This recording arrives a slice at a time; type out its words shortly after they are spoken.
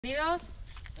Bienvenidos.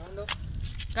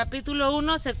 Capítulo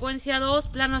 1, secuencia 2,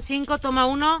 plano 5, toma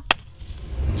 1.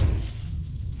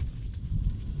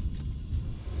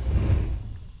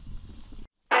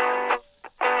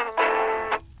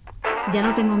 Ya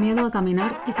no tengo miedo a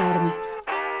caminar y caerme.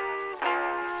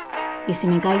 Y si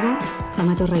me caigo,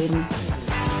 prometo reírme.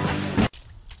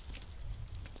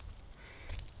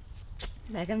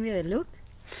 ¿Me ha cambiado de look?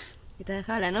 ¿Y te ha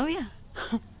dejado la novia?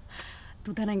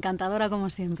 Tú tan encantadora como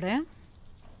siempre, ¿eh?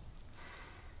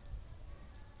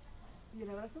 ¿Y el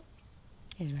abrazo?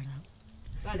 Es verdad.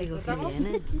 Vale, Digo, qué ¿cortamos?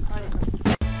 bien, ¿eh? Vale.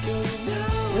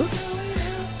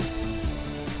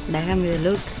 ¿Me ha cambiado de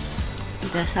look? ¿Y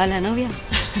te ha dejado la novia?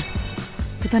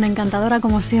 Tú tan encantadora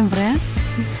como siempre, ¿eh?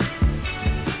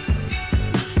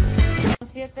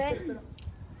 7.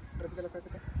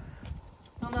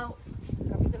 Toma.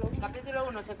 Capítulo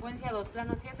 1, secuencia 2,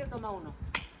 plano 7, toma 1.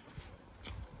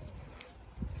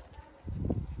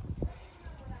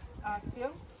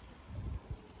 Acción.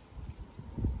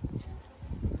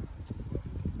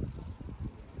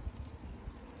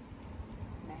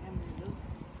 ¿Me ha cambiado de look?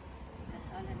 ¿Y te ha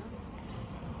dejado la novia?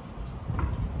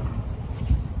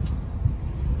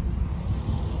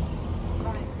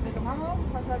 Vale, retomamos,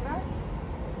 paso atrás.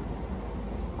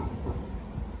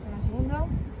 Un segundo.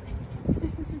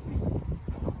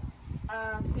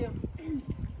 Acción.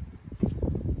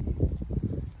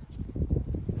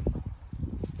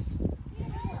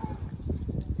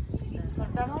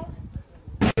 Cortamos.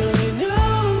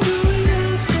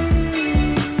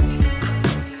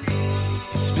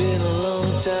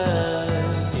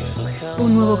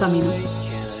 Un nuevo camino.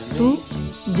 Tú,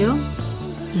 yo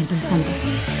y el presente.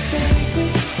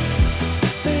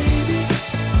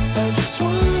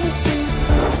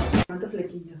 ¿Cuánto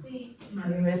flequillo? Sí.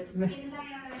 Vale, ves.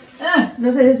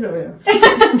 No sé, eso lo veo.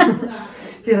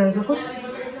 Cierra los ojos.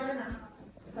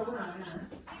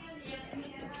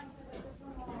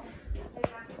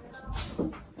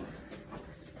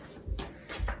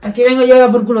 Aquí vengo yo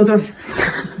a por culo otra vez.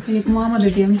 Oye, ¿cómo vamos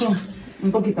de tiempo?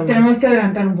 Un poquito más. Tenemos que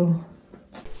adelantar un poco.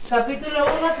 Capítulo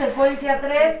 1, secuencia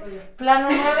 3, plano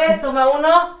 9, toma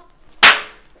 1.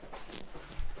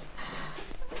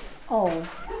 Oh.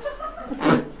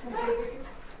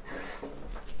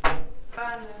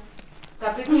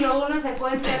 Capítulo 1,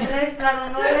 secuencia 3, plano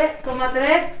 9, toma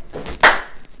 3.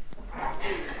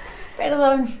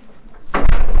 Perdón.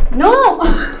 ¡No!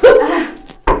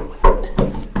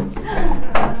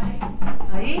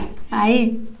 Ahí.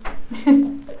 Ahí.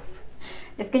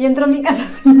 Es que yo entro en mi casa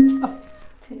sin llaves.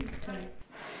 Sí.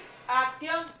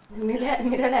 Acción.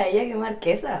 Mírala a ella, qué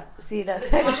marquesa. Sí, la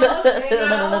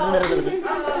Vamos,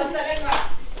 venga.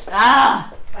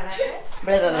 ¡Ah!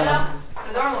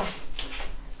 Vamos.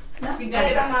 Sin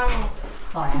caleta, vamos.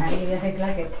 Joder, nadie me hace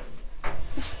claquet.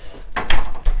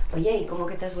 Oye, ¿y cómo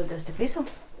que te has vuelto a este piso?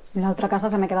 La otra casa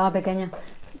se me quedaba pequeña.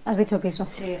 Has dicho piso.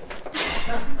 Sí.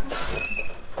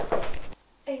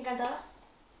 Encantada.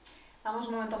 Vamos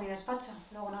un momento a mi despacho.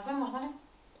 Luego nos vemos, ¿vale?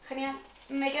 Genial.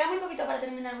 Me queda muy poquito para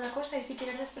terminar una cosa y si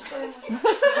quieres después podemos.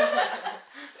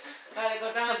 Vale,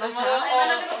 cortamos de modo. Además,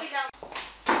 no sé cómo pisar.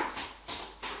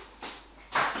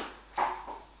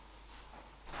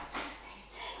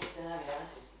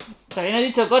 Todavía no he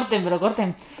dicho corten, pero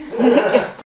corten.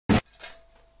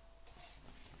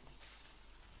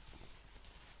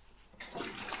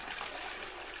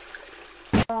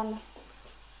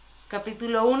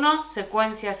 Capítulo 1,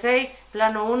 secuencia 6,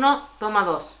 plano 1, toma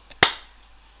 2.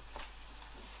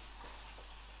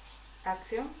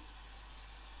 Acción.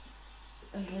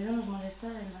 El ruido nos molesta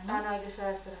del baño. Ah, no, espera.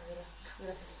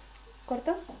 Gracias.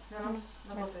 ¿Corto?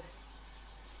 No cortes.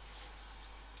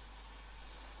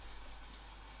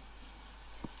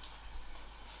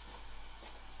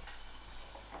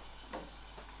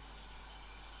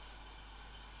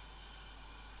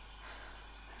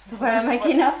 Esto para la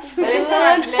máquina. ¿Eres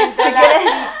una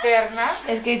la cisterna?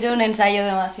 Es que he hecho un ensayo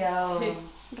demasiado Sí.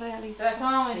 Realista. Te la has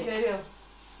tomado muy en Sí. serio,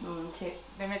 Sí.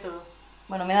 de método.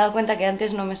 Bueno, me he dado cuenta que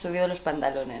antes no me he subido los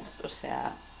pantalones, o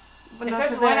sea... Bueno, Esa no es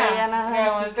se te buena. veía nada, Mira,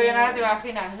 como así no te veía que- nada, te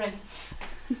imaginas. Ven.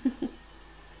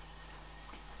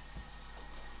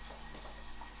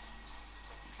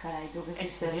 Caray, ¿tú qué En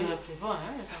hiciste? serio, lo flipo, ¿eh?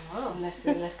 De tal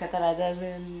modo. Las cataratas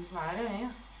del... Madre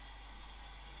mía.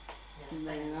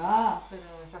 Venga.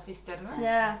 Pero esa cisterna.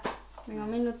 Ya. Venga, un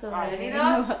minuto. de-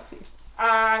 Bienvenidos.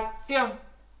 Acción.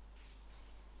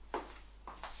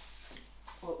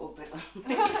 Perdón.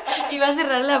 Iba a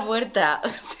cerrar la puerta, o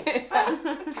sea... Qué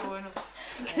bueno.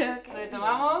 Creo que-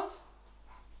 Retomamos.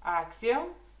 Acción.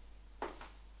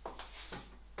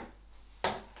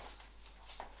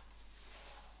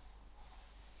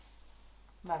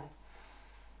 Vale.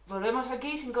 Volvemos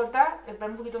aquí sin cortar, el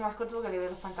plan un poquito más corto porque le veo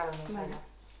los pantalones. Vale.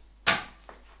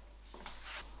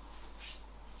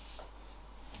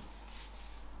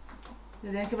 Le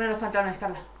tienes que poner los pantalones,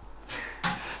 Carla.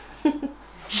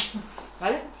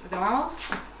 ¿Vale? Lo tomamos.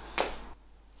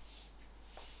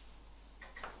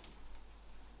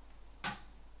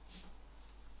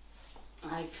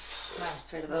 Ay, Vale.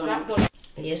 perdón.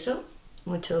 ¿Y eso?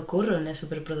 Mucho curro en la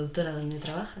superproductora donde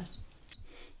trabajas.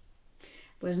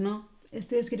 Pues no,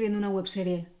 estoy escribiendo una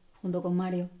webserie junto con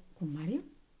Mario. ¿Con Mario?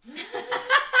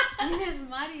 ¿Quién es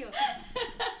Mario?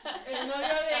 El novio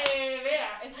de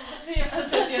Bea, ese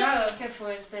obsesionado. Qué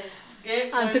fuerte. Qué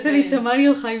fuerte. Antes he dicho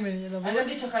Mario Jaime. Yo Antes has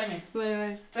dicho Jaime.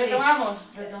 Vale. Retomamos.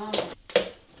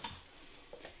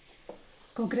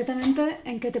 Concretamente,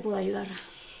 ¿en qué te puedo ayudar?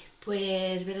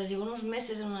 Pues verás, llevo unos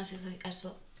meses en una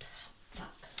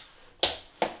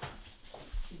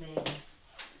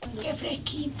 ¡Qué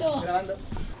fresquito! Grabando.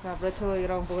 Aprovecho y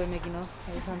grabo un poco de making of.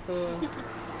 Ahí están todos.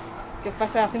 ¿Qué os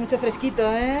pasa? Hace mucho fresquito,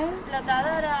 ¿eh?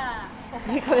 ¡Flotadora!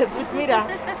 Hijo de puta, mira,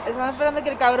 están esperando que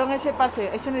el cabrón ese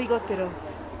pase. Es un helicóptero.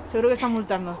 Seguro que están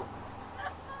multando.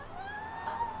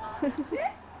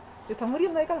 ¿Te estás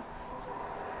muriendo de calor?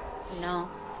 No,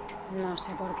 no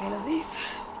sé por qué lo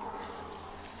dices.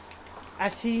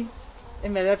 Así,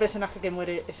 en vez del personaje que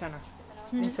muere es Ana.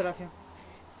 Insolación.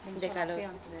 de calor.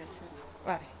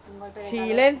 Vale.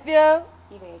 Silencio.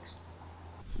 Y de ex.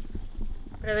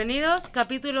 Prevenidos,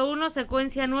 capítulo 1,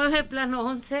 secuencia 9, plano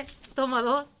 11, toma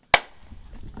 2.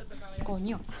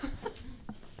 Coño.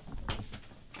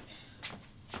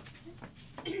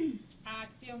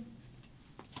 Acción.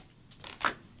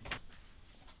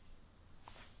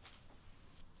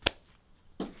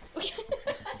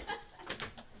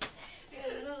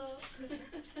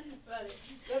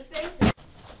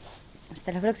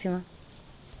 Hasta la próxima.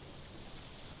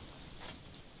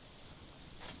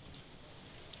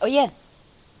 Oye,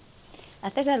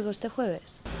 ¿haces algo este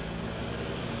jueves?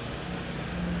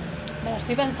 Me lo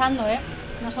estoy pensando, ¿eh?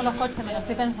 No son los coches, me lo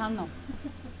estoy pensando.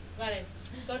 Vale.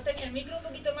 Corte el micro un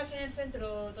poquito más en el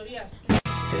centro, Tobías.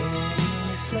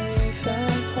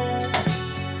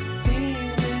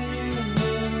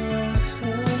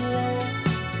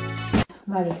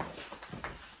 Vale.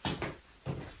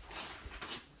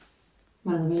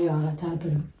 Bueno, me iba a agachar,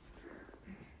 pero...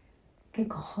 ¿Qué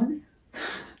cojones?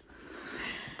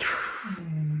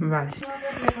 Vale.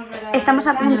 Estamos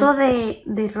a punto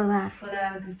de rodar.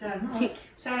 Sí,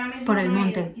 por el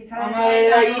monte. Vamos a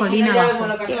ver ahí. Colina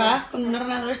abajo. ¿Qué va? Con un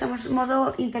ordenador estamos en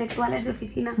modo intelectuales de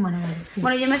oficina. Bueno, vale, sí.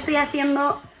 Bueno, yo me estoy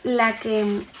haciendo la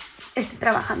que estoy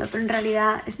trabajando, pero en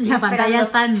realidad estoy La esperando... pantalla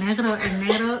está en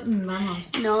negro,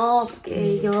 vamos. No,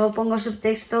 porque yo pongo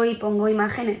subtexto y pongo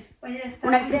imágenes.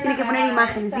 Una actriz tiene que poner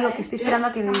imágenes, digo que estoy esperando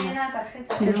a que vengas.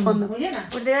 De fondo.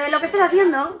 Pues de lo que estás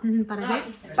haciendo, ¿Para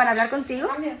qué? para hablar contigo,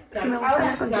 que me gusta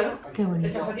hablar contigo. Qué bonito.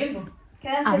 ¿Estás a tiempo?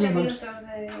 Hablemos.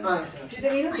 Ah, sí.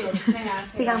 7 minutos. Venga,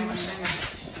 Sigamos.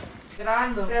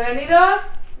 Grabando. Prevenidos.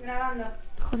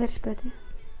 Joder, espérate.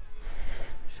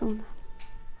 Segundo.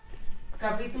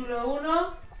 Capítulo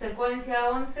 1, secuencia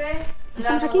 11,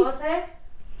 ¿Estamos plano aquí? 12,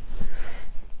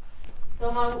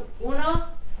 toma 1.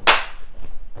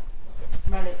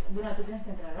 Vale, Duna, tú tienes que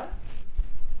entrar, ¿no?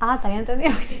 Ah, te había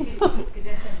entendido. Sí, que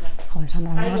tienes que entrar. Joder,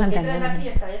 Sandra, no Vale, vamos a pues que entren aquí y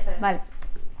entender. ya está, Vale.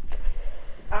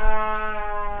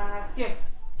 Acción.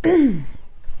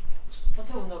 Un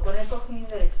segundo, con el cojín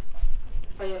derecho.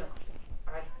 Ahí,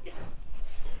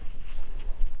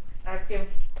 ya. Acción.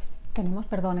 Tenemos,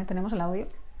 perdón, ¿eh? Tenemos el audio.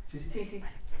 Sí.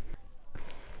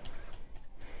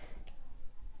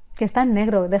 Que está en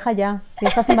negro, deja ya. Si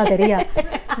estás sin batería.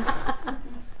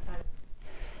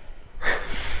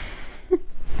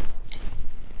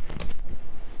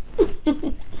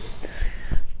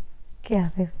 ¿Qué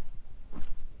haces?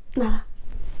 Nada.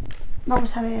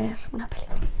 Vamos a ver una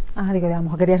película. Ah, digo, a lo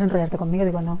mejor querías enrollarte conmigo,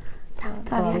 digo, no. No,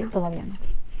 todavía no. Todavía no.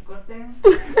 Corten.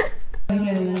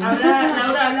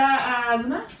 Habla a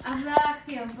Duna. Haz la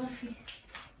acción, por fin.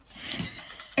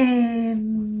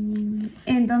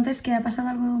 Entonces, ¿qué ha pasado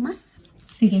algo más?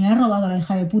 Sí, que me ha robado la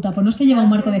hija de puta. Pues no se lleva un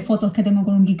marco de fotos que tengo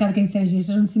con un KitKat que dice, si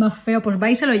eso es encima feo, pues va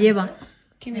y se lo lleva.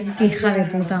 ¿Qué me Qué hija de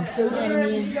puta.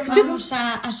 Madre mía. Vamos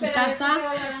a su casa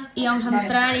y vamos a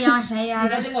entrar y vamos a ir a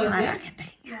la que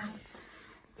tenga.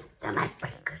 Tomar por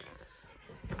culo.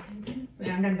 Me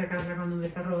encanta Carla cuando me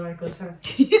está robando cosas.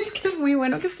 Es que es muy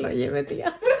bueno que se lo lleve,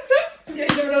 tía. Que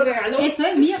me lo regaló. Esto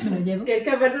es mío, me lo llevo. Que es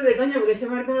que aparte de coña, porque ese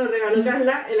marco me lo regaló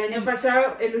Carla el año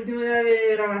pasado, el último día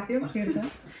de grabación. ¿Cierto?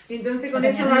 Y entonces con ¿Lo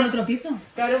eso, tenías en otro piso?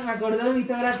 claro, me acordó, me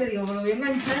hizo gracia, digo, pues lo voy a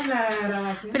enganchar en la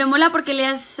grabación. Pero mola porque le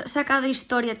has sacado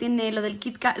historia. Tiene lo del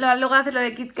KitKat, luego haces lo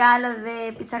del KitKat, lo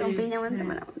de pizza con piña,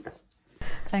 monta.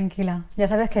 Tranquila, ya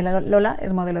sabes que Lola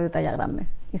es modelo de talla grande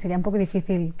y sería un poco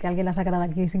difícil que alguien la sacara de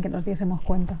aquí sin que nos diésemos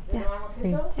cuenta. Ya.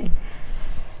 Sí. Sí.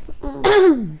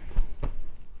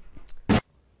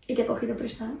 ¿Y qué ha cogido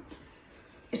prestado?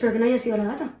 Espero que no haya sido la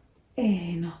gata.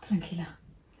 No, tranquila,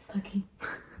 está aquí.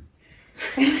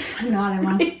 No,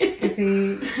 además, que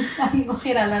si alguien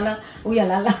cogiera a Lala... Uy, a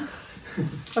Lala.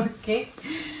 ¿Por qué?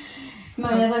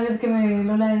 No, ya sabes que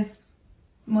Lola es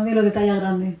modelo de talla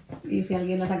grande y si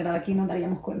alguien la sacara de aquí no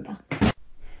daríamos cuenta.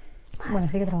 Bueno,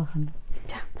 sigue trabajando.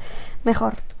 Ya.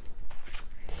 Mejor.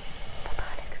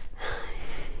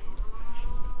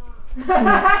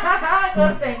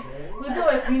 ¡Corte! ¡Puto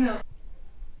vecino!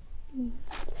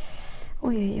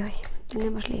 Uy, uy, uy.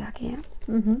 Tenemos lío aquí, ¿eh?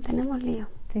 Tenemos lío.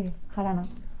 Sí, ojalá no.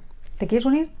 ¿Te quieres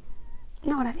unir?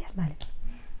 No, gracias. Vale.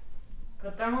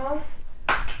 Cortamos.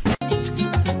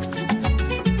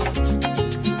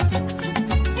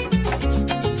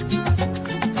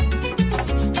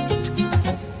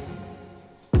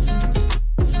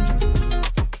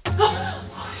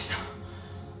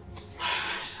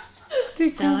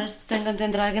 Estabas tan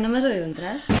concentrada que no me has oído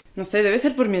entrar. No sé, debe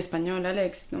ser por mi español,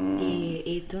 Alex. No.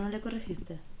 ¿Y tú no le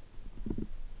corregiste?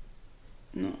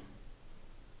 No.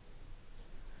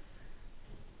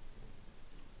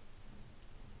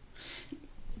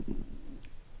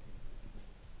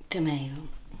 Se me ha ido.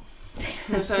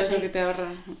 No sabes lo que te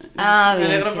ahorra. Ah, Me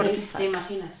bien. alegro por ti. ¿Te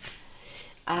imaginas?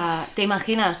 ¿Te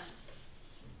imaginas?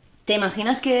 ¿Te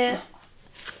imaginas que...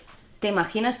 ¿Te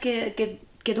imaginas que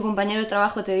tu compañero de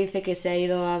trabajo te dice que se ha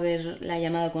ido a ver la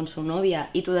llamada con su novia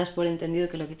y tú das por entendido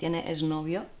que lo que tiene es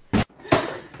novio?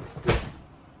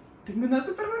 Tengo una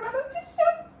súper buena noticia.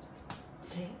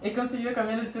 Sí. He conseguido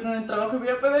cambiar el turno del trabajo y voy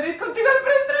a poder ir contigo al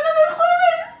preestreno del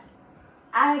jueves.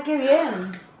 ¡Ah, qué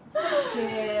bien!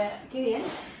 ¡Qué bien!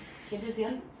 ¡Qué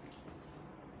ilusión!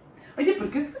 Oye, ¿por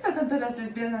qué os gustan tanto las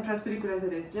lesbianas, las películas de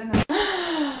lesbianas?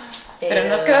 ¿Pero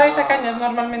no os quedabais a cañas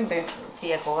normalmente?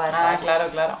 Sí, a cubatas. Ah,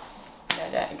 claro, claro.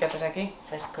 Ya. ¿Y qué haces aquí?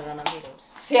 Pues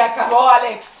coronavirus. Se acabó,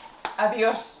 Alex.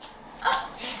 Adiós.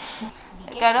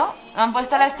 Claro, me han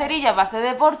puesto la esterilla para hacer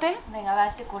deporte Venga, va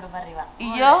ese culo para arriba.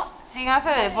 y yo sin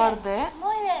hacer deporte, ¿eh?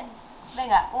 Muy bien.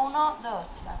 Venga, 1, 2.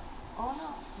 Va. 1, 2. 1,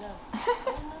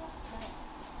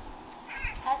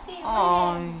 2. Así, muy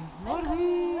Ay, bien. Ven Oli.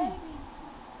 conmigo, baby.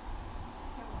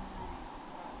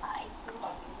 Ay,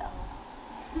 cosita.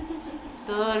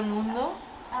 Todo el mundo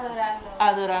Adorando.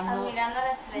 adorando Admirando a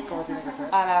la estrella.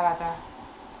 a la gata.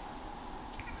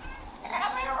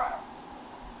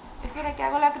 Espera que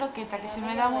hago la croqueta, que se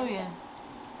me da muy bien.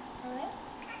 A ver.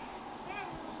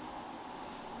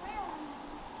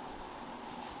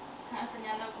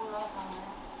 Enseñando el culo a la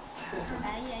cámara.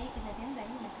 Ahí, que la tienes ahí.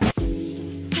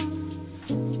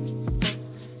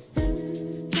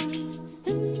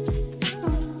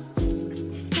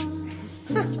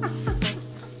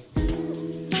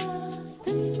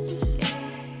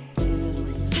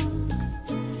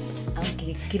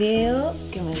 Aunque creo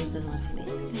que me gustas más sin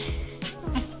ella.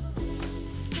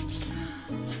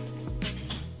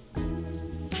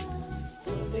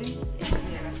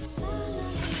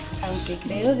 Aunque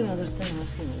creo que me gustas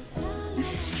más sin ella.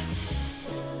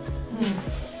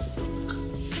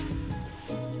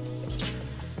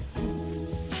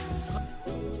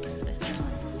 Estas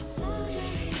manos.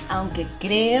 Aunque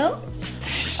creo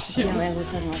que me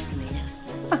gustas más sin ellas.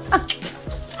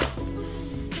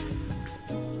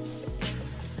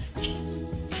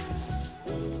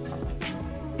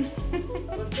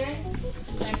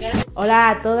 Hola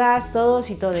a todas, todos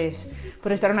y todes.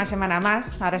 Por estar una semana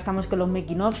más, ahora estamos con los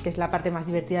making of, que es la parte más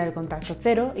divertida del Contacto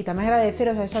Cero, y también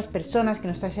agradeceros a esas personas que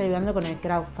nos estáis ayudando con el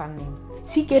crowdfunding.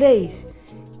 Si queréis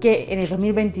que en el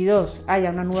 2022 haya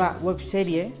una nueva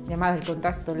webserie llamada El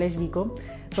Contacto Lésbico,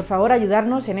 por favor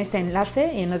ayudarnos en este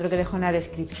enlace y en otro que dejo en la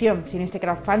descripción. Sin este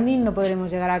crowdfunding no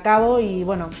podremos llegar a cabo y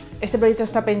bueno, este proyecto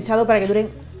está pensado para que duren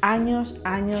años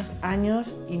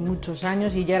y muchos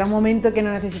años, y llegará un momento que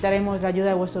no necesitaremos la ayuda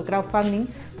de vuestro crowdfunding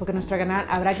porque nuestro canal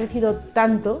habrá crecido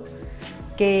tanto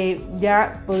que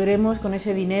ya podremos con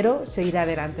ese dinero seguir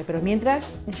adelante, pero mientras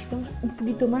necesitamos un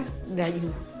poquito más de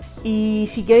ayuda. Y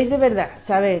si queréis de verdad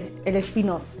saber el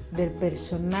spin-off del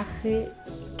personaje,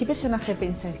 ¿qué personaje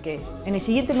pensáis que es? En el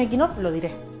siguiente making of lo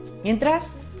diré. Mientras,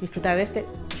 disfrutad de este.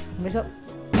 Un beso.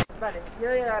 Vale, yo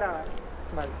voy a grabar.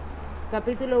 Vale.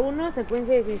 Capítulo 1,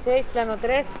 secuencia 16, plano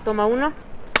 3, toma 1.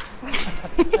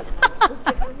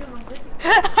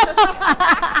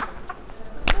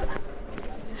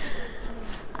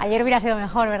 Ayer hubiera sido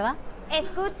mejor, ¿verdad?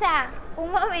 Escucha,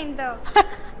 un momento.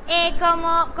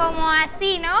 Como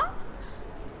así, ¿no?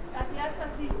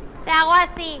 O sea, hago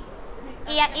así.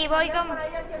 Y voy como...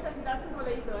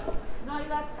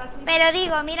 Pero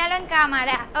digo, míralo en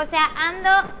cámara. O sea, ando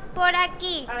por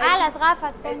aquí. Ah, las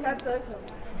gafas, coño. Exacto, eso.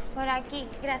 Por aquí,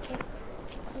 gracias.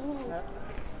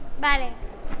 Vale.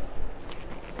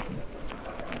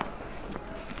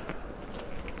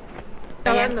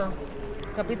 Acabando.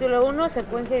 Capítulo 1,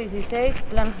 secuencia 16,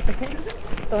 plano.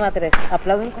 Toma 3.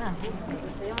 Aplauden con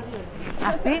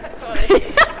 ¿Así?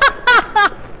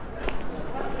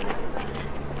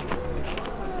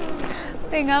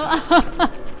 Venga, va.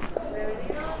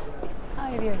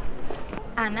 Ay, Dios.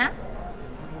 Ana.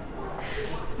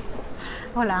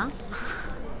 Hola.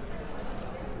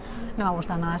 No me ha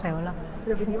gustado nada ese hola.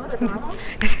 ¿Repetimos? ¿Retomamos?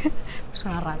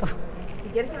 Suena raro. Si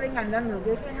quieres que venga andando,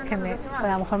 ¿quieres que venga Es que andando?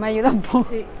 a lo mejor me ayuda un poco.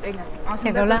 Sí, venga. Vamos a Que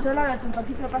intentar Lola- sola, darte un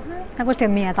pasito, pasa. Una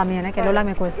cuestión mía también, ¿eh? Que Lola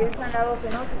me cuesta. Si quieres en la voz, que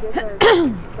no, si quieres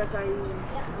estás ahí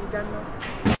gritando.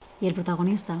 Y el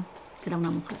protagonista será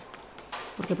una mujer.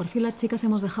 Porque por fin las chicas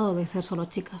hemos dejado de ser solo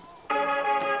chicas.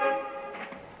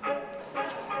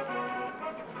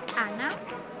 Ana.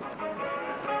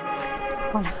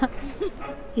 Hola.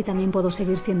 Y también puedo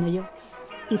seguir siendo yo.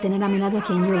 Y tener a mi lado a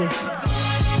quien yo elijo.